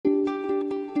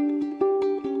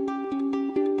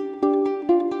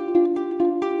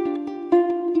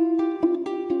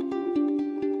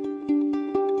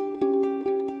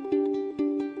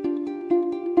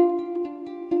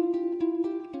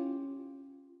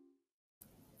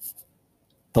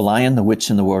The Lion, the Witch,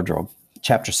 and the Wardrobe,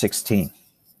 Chapter 16.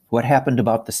 What happened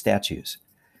about the statues?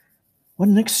 What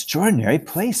an extraordinary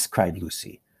place, cried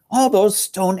Lucy. All those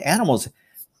stone animals,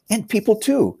 and people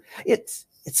too. It's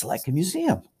like a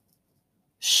museum.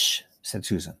 Shh, said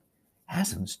Susan.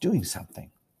 Aslan's doing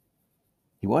something.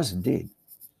 He was indeed.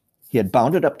 He had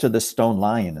bounded up to the stone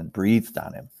lion and breathed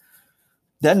on him.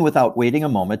 Then, without waiting a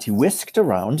moment, he whisked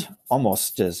around,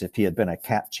 almost as if he had been a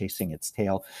cat chasing its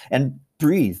tail, and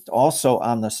breathed also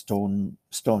on the stone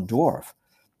dwarf,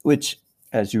 which,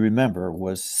 as you remember,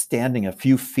 was standing a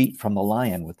few feet from the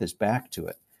lion with his back to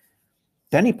it.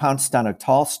 Then he pounced on a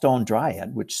tall stone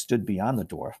dryad, which stood beyond the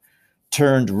dwarf,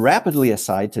 turned rapidly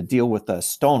aside to deal with the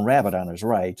stone rabbit on his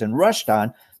right, and rushed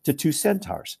on to two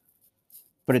centaurs.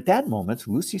 But at that moment,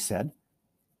 Lucy said,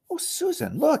 "Oh,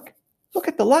 Susan, look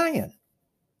at the lion."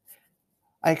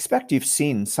 I expect you've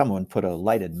seen someone put a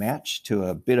lighted match to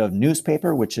a bit of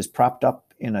newspaper which is propped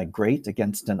up in a grate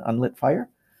against an unlit fire.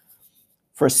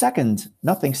 For a second,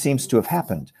 nothing seems to have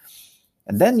happened.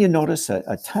 And then you notice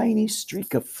a tiny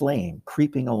streak of flame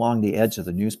creeping along the edge of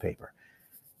the newspaper.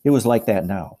 It was like that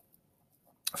now.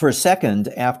 For a second,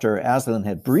 after Aslan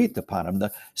had breathed upon him,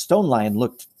 the stone lion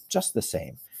looked just the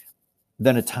same.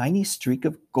 Then a tiny streak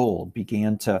of gold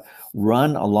began to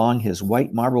run along his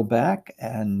white marble back,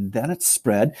 and then it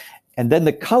spread, and then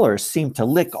the color seemed to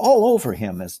lick all over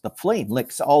him as the flame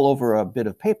licks all over a bit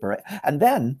of paper. And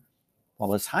then,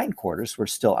 while his hindquarters were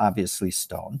still obviously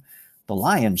stone, the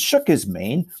lion shook his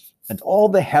mane, and all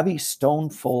the heavy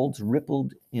stone folds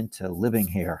rippled into living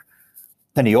hair.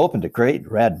 Then he opened a great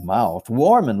red mouth,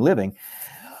 warm and living,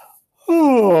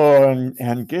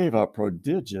 and gave a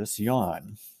prodigious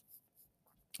yawn.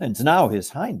 And now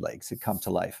his hind legs had come to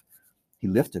life. He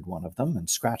lifted one of them and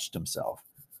scratched himself.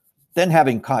 Then,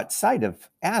 having caught sight of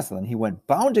Aslan, he went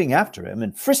bounding after him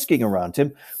and frisking around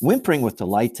him, whimpering with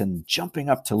delight and jumping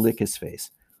up to lick his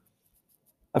face.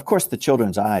 Of course, the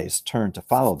children's eyes turned to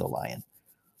follow the lion,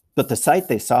 but the sight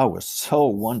they saw was so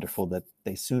wonderful that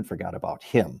they soon forgot about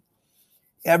him.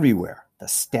 Everywhere, the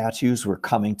statues were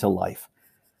coming to life.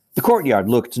 The courtyard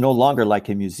looked no longer like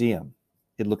a museum.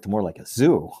 It looked more like a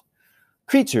zoo.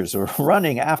 Creatures were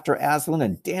running after Aslan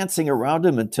and dancing around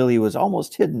him until he was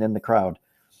almost hidden in the crowd.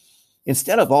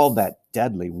 Instead of all that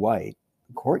deadly white,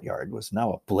 the courtyard was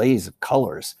now a blaze of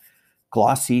colors: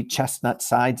 glossy chestnut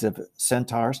sides of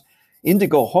centaurs,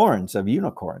 indigo horns of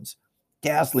unicorns,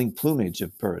 dazzling plumage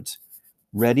of birds,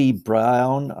 reddy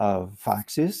brown of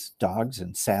foxes, dogs,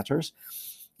 and satyrs,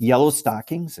 yellow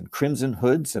stockings and crimson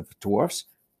hoods of dwarfs,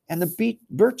 and the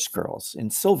birch girls in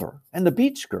silver, and the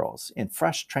beech girls in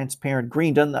fresh, transparent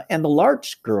green, and the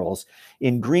larch girls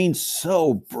in green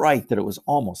so bright that it was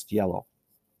almost yellow.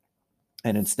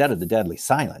 And instead of the deadly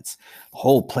silence, the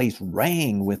whole place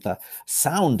rang with a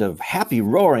sound of happy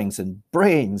roarings and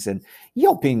brayings and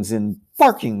yelpings and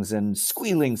barkings and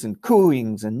squealings and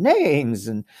cooings and neighings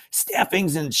and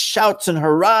stampings and shouts and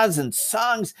hurrahs and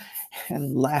songs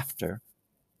and laughter.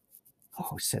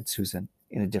 "Oh," said Susan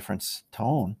in a different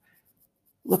tone.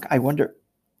 "Look,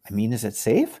 is it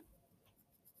safe?"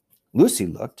 Lucy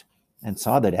looked and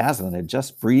saw that Aslan had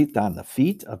just breathed on the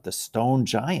feet of the stone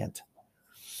giant.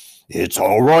 "It's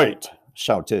all right,"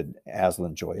 shouted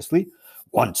Aslan joyously.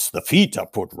 "Once the feet are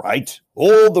put right,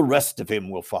 all the rest of him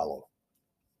will follow."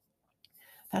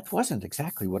 "That wasn't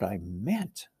exactly what I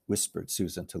meant," whispered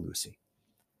Susan to Lucy.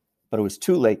 But it was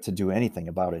too late to do anything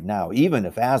about it now, even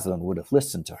if Aslan would have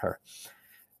listened to her.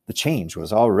 The change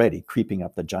was already creeping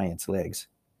up the giant's legs.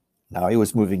 Now he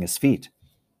was moving his feet.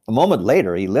 A moment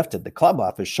later, he lifted the club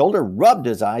off his shoulder, rubbed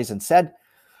his eyes, and said,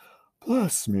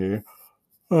 "Bless me,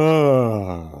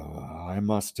 I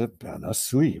must have been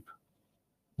asleep.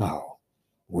 Now,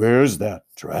 where's that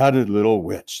dratted little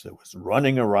witch that was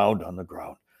running around on the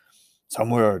ground?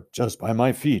 Somewhere just by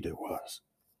my feet it was."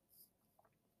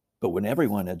 But when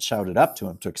everyone had shouted up to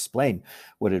him to explain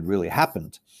what had really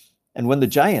happened, and when the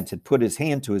giant had put his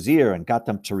hand to his ear and got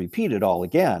them to repeat it all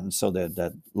again so that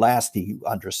at last he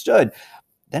understood,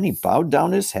 then he bowed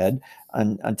down his head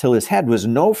until his head was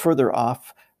no further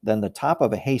off than the top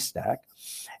of a haystack,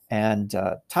 and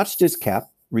touched his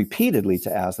cap repeatedly to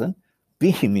Aslan,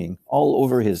 beaming all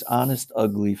over his honest,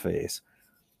 ugly face.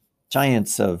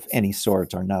 Giants of any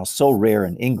sort are now so rare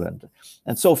in England,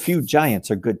 and so few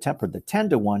giants are good-tempered that 10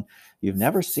 to 1, you've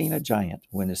never seen a giant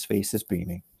when his face is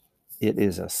beaming. It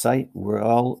is a sight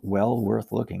well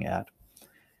worth looking at.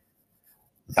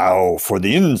 "Now for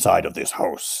the inside of this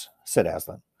house," said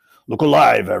Aslan. "Look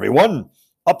alive, everyone,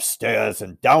 upstairs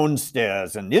and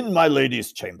downstairs and in my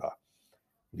lady's chamber.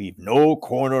 Leave no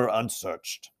corner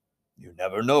unsearched. You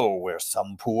never know where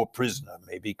some poor prisoner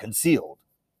may be concealed."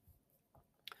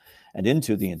 and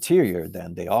into the interior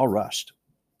then they all rushed.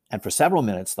 And for several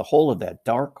minutes, the whole of that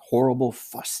dark, horrible,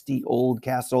 fusty old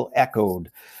castle echoed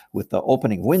with the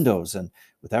opening windows and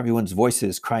with everyone's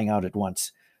voices crying out at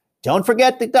once, "Don't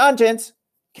forget the dungeons!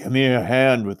 Give me a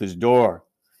hand with this door.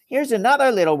 Here's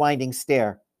another little winding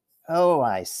stair. Oh,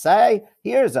 I say,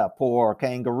 here's a poor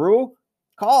kangaroo.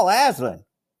 Call Aslan.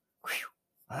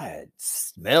 Whew, it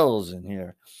smells in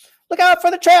here. Look out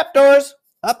for the trapdoors.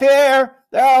 Up here,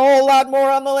 there are a whole lot more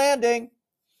on the landing."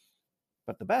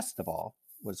 But the best of all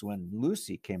was when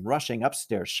Lucy came rushing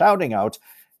upstairs, shouting out,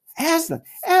 "Aslan,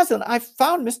 Aslan, I've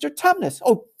found Mr. Tumnus.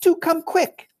 Oh, do come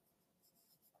quick."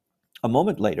 A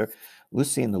moment later,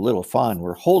 Lucy and the little fawn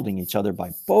were holding each other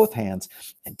by both hands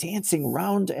and dancing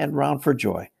round and round for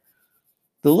joy.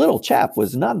 The little chap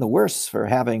was none the worse for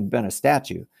having been a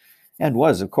statue, and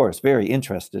was, of course, very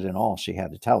interested in all she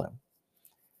had to tell him.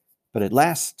 But at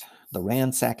last, the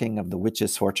ransacking of the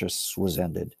witch's fortress was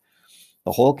ended.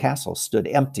 The whole castle stood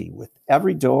empty, with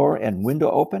every door and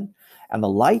window open, and the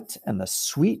light and the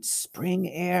sweet spring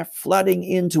air flooding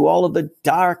into all of the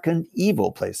dark and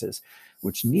evil places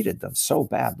which needed them so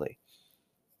badly.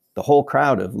 The whole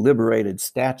crowd of liberated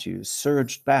statues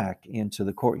surged back into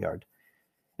the courtyard.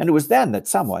 And it was then that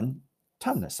someone,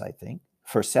 Tumnus, I think,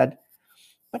 first said,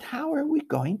 "But how are we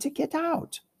going to get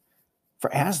out?" For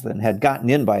Aslan had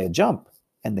gotten in by a jump,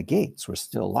 and the gates were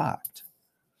still locked.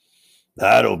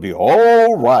 "That'll be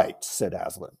all right," said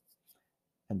Aslan.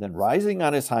 And then rising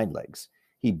on his hind legs,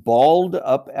 he bawled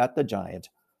up at the giant,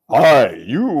 "Hi,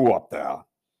 you up there.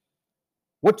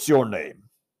 What's your name?"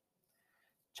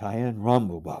 "Giant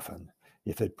Rumblebuffin,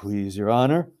 if it please your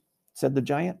honor," said the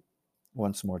giant,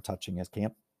 once more touching his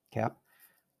cap.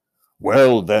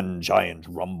 "Well then, Giant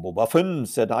Rumblebuffin,"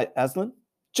 said Aslan,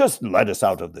 "just let us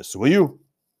out of this, will you?"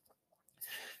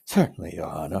 "Certainly, your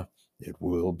honor. It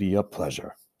will be a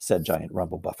pleasure," said Giant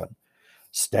Rumblebuffin.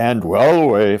 "Stand well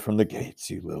away from the gates,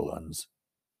 you little uns."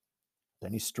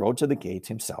 Then he strode to the gate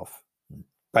himself. And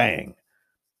bang,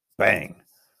 bang,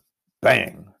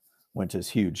 bang went his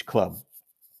huge club.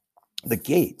 The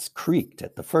gates creaked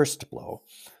at the first blow,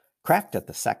 cracked at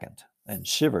the second, and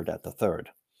shivered at the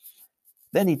third.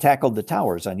 Then he tackled the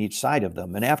towers on each side of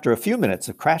them, and after a few minutes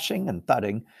of crashing and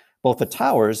thudding, both the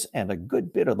towers and a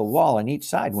good bit of the wall on each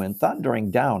side went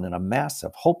thundering down in a mass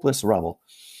of hopeless rubble.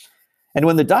 And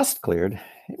when the dust cleared,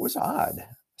 it was odd,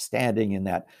 standing in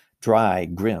that dry,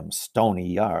 grim, stony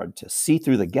yard, to see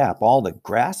through the gap all the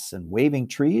grass and waving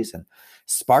trees and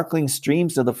sparkling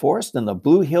streams of the forest and the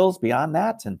blue hills beyond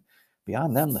that, and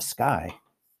beyond them the sky.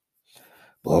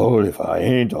 "Blowed if I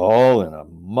ain't all in a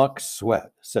muck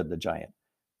sweat," said the giant,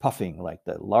 puffing like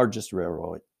the largest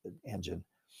railroad engine.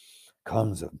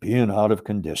 "Comes of being out of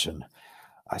condition.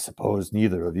 I suppose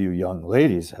neither of you young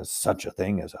ladies has such a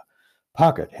thing as a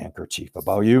pocket handkerchief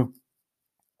about you."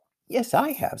 "Yes,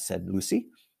 I have," said Lucy,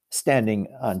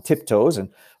 standing on tiptoes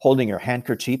and holding her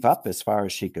handkerchief up as far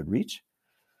as she could reach.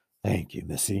 "Thank you,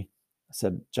 missy,"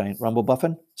 said Giant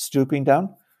Rumblebuffin, stooping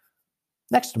down.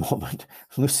 Next moment,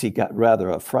 Lucy got rather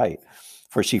a fright,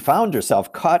 for she found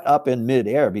herself caught up in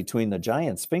midair between the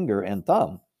giant's finger and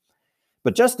thumb.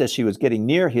 But just as she was getting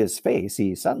near his face,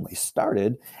 he suddenly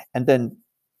started and then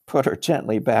put her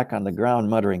gently back on the ground,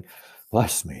 muttering,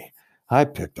 "Bless me, I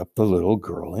picked up the little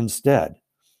girl instead.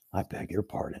 I beg your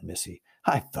pardon, missy.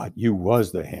 I thought you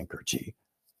was the handkerchief."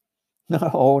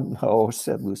 "No, no,"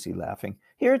 said Lucy, laughing.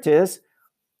 "Here it is."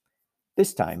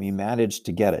 This time he managed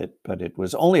to get it, but it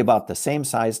was only about the same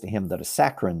size to him that a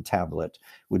saccharin tablet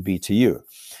would be to you,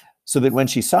 so that when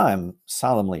she saw him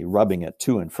solemnly rubbing it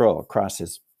to and fro across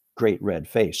his great red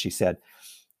face, she said,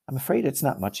 "I'm afraid it's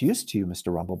not much use to you,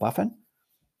 Mr. Rumblebuffin."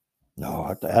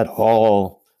 "Not at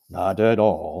all, not at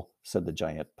all," said the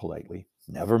giant politely.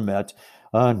 "Never met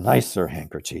a nicer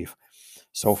handkerchief.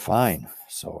 So fine,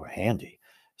 so handy,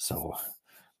 so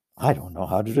I don't know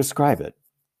how to describe it."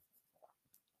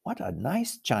 "What a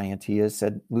nice giant he is,"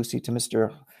 said Lucy to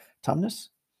Mr. Tumnus.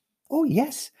 "Oh,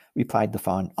 yes," replied the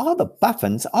fawn. "All the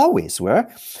Buffins always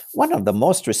were. One of the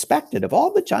most respected of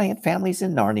all the giant families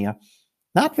in Narnia.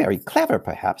 Not very clever,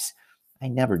 perhaps. I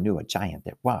never knew a giant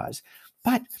that was.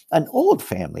 But an old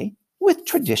family, with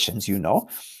traditions, you know.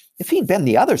 If he'd been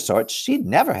the other sort, she'd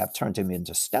never have turned him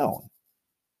into stone."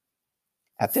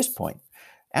 At this point,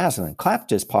 Aslan clapped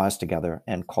his paws together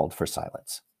and called for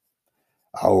silence.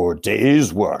 "Our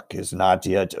day's work is not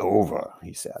yet over,"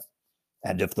 he said.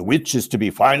 "And if the witch is to be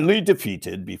finally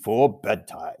defeated before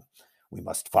bedtime, we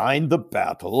must find the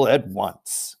battle at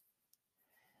once."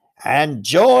 "And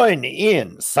join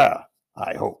in, sir,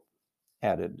 I hope,"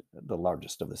 added the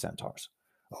largest of the centaurs.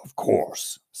 "Of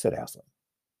course," said Aslan.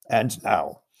 "And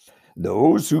now,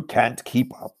 those who can't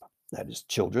keep up, that is,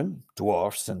 children,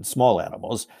 dwarfs, and small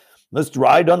animals, must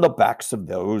ride on the backs of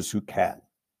those who can,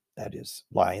 that is,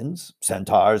 lions,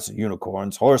 centaurs,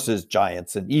 unicorns, horses,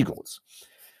 giants, and eagles.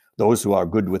 Those who are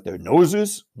good with their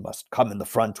noses must come in the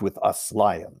front with us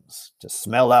lions to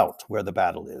smell out where the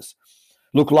battle is.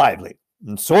 Look lively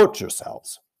and sort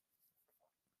yourselves.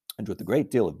 And with a great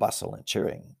deal of bustle and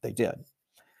cheering, they did.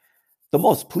 The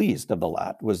most pleased of the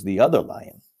lot was the other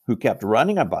lion, who kept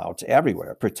running about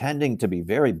everywhere, pretending to be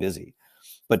very busy,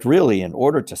 but really in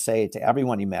order to say to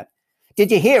everyone he met,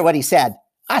 "Did you hear what he said?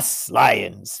 Us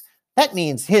lions. That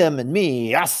means him and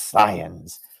me, us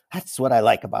lions. That's what I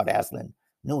like about Aslan.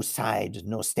 No side,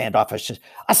 no standoffish.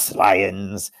 Us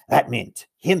lions. That meant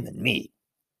him and me."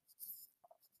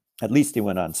 At least he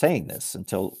went on saying this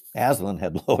until Aslan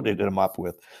had loaded him up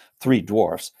with 3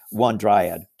 dwarfs, 1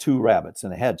 dryad, 2 rabbits,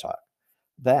 and a hedgehog.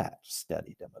 That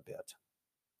steadied him a bit.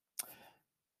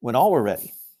 When all were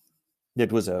ready,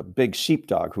 it was a big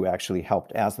sheepdog who actually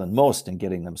helped Aslan most in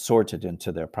getting them sorted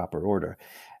into their proper order.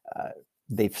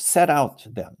 They set out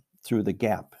then through the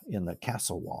gap in the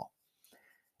castle wall.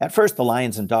 At first, the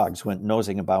lions and dogs went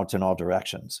nosing about in all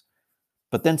directions.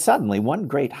 But then suddenly one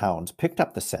great hound picked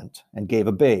up the scent and gave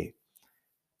a bay.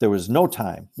 There was no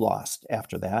time lost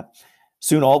after that.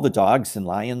 Soon all the dogs and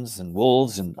lions and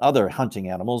wolves and other hunting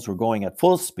animals were going at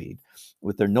full speed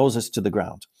with their noses to the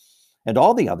ground. And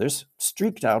all the others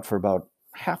streaked out for about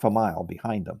half a mile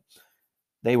behind them.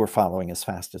 They were following as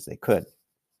fast as they could.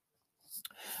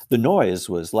 The noise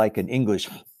was like an English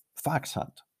fox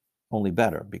hunt, only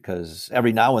better, because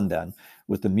every now and then,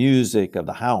 with the music of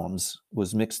the hounds,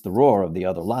 was mixed the roar of the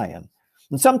other lion,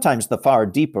 and sometimes the far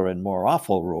deeper and more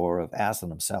awful roar of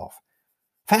Aslan himself.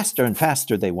 Faster and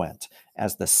faster they went,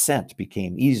 as the scent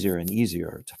became easier and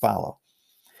easier to follow.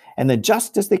 And then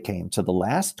just as they came to the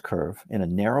last curve in a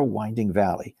narrow, winding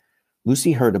valley,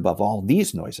 Lucy heard above all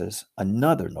these noises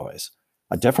another noise,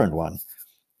 a different one,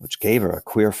 which gave her a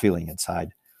queer feeling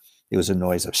inside. It was a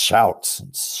noise of shouts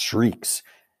and shrieks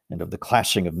and of the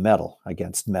clashing of metal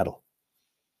against metal.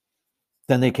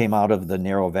 Then they came out of the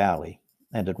narrow valley,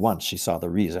 and at once she saw the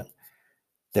reason.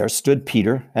 There stood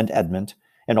Peter and Edmund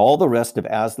and all the rest of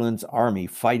Aslan's army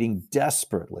fighting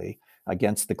desperately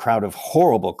against the crowd of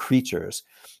horrible creatures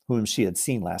whom she had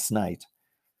seen last night.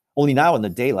 Only now in the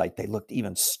daylight they looked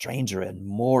even stranger and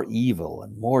more evil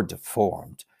and more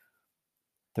deformed.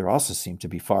 There also seemed to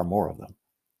be far more of them.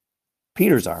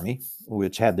 Peter's army,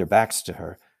 which had their backs to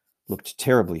her, looked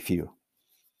terribly few.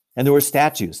 And there were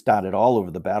statues dotted all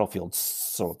over the battlefield,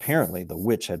 so apparently the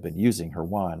witch had been using her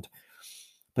wand.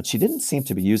 But she didn't seem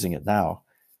to be using it now.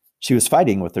 She was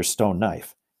fighting with her stone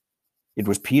knife. It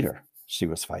was Peter she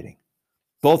was fighting,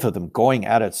 both of them going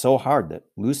at it so hard that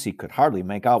Lucy could hardly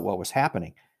make out what was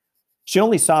happening. She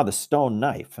only saw the stone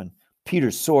knife and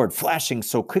Peter's sword flashing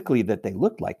so quickly that they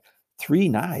looked like 3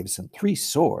 knives and 3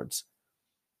 swords.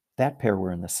 That pair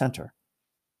were in the center.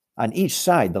 On each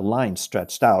side, the line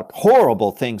stretched out.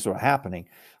 Horrible things were happening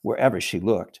wherever she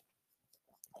looked.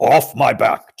 "Off my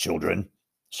back, children,"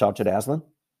 shouted Aslan,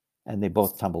 and they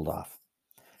both tumbled off.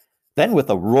 Then, with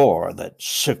a roar that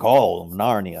shook all of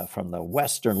Narnia from the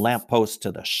western lamppost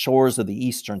to the shores of the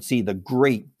eastern sea, the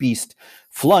great beast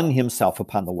flung himself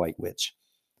upon the White Witch.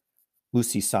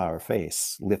 Lucy saw her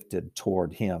face lifted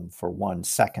toward him for 1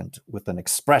 second with an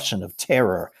expression of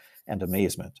terror and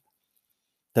amazement.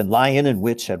 Then lion and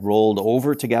witch had rolled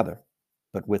over together,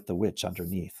 but with the witch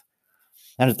underneath.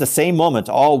 And at the same moment,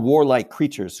 all warlike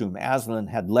creatures whom Aslan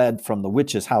had led from the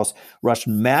witch's house rushed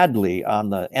madly on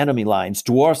the enemy lines,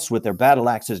 dwarfs with their battle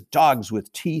axes, dogs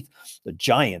with teeth, the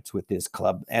giant with his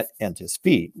club and his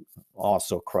feet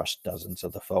also crushed dozens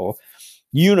of the foe,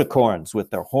 unicorns with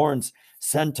their horns,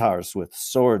 centaurs with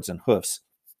swords and hoofs.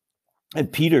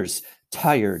 And Peter's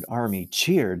tired army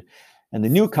cheered, and the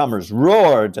newcomers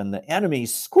roared, and the enemy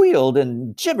squealed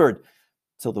and gibbered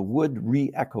till the wood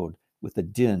re-echoed with the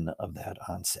din of that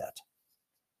onset.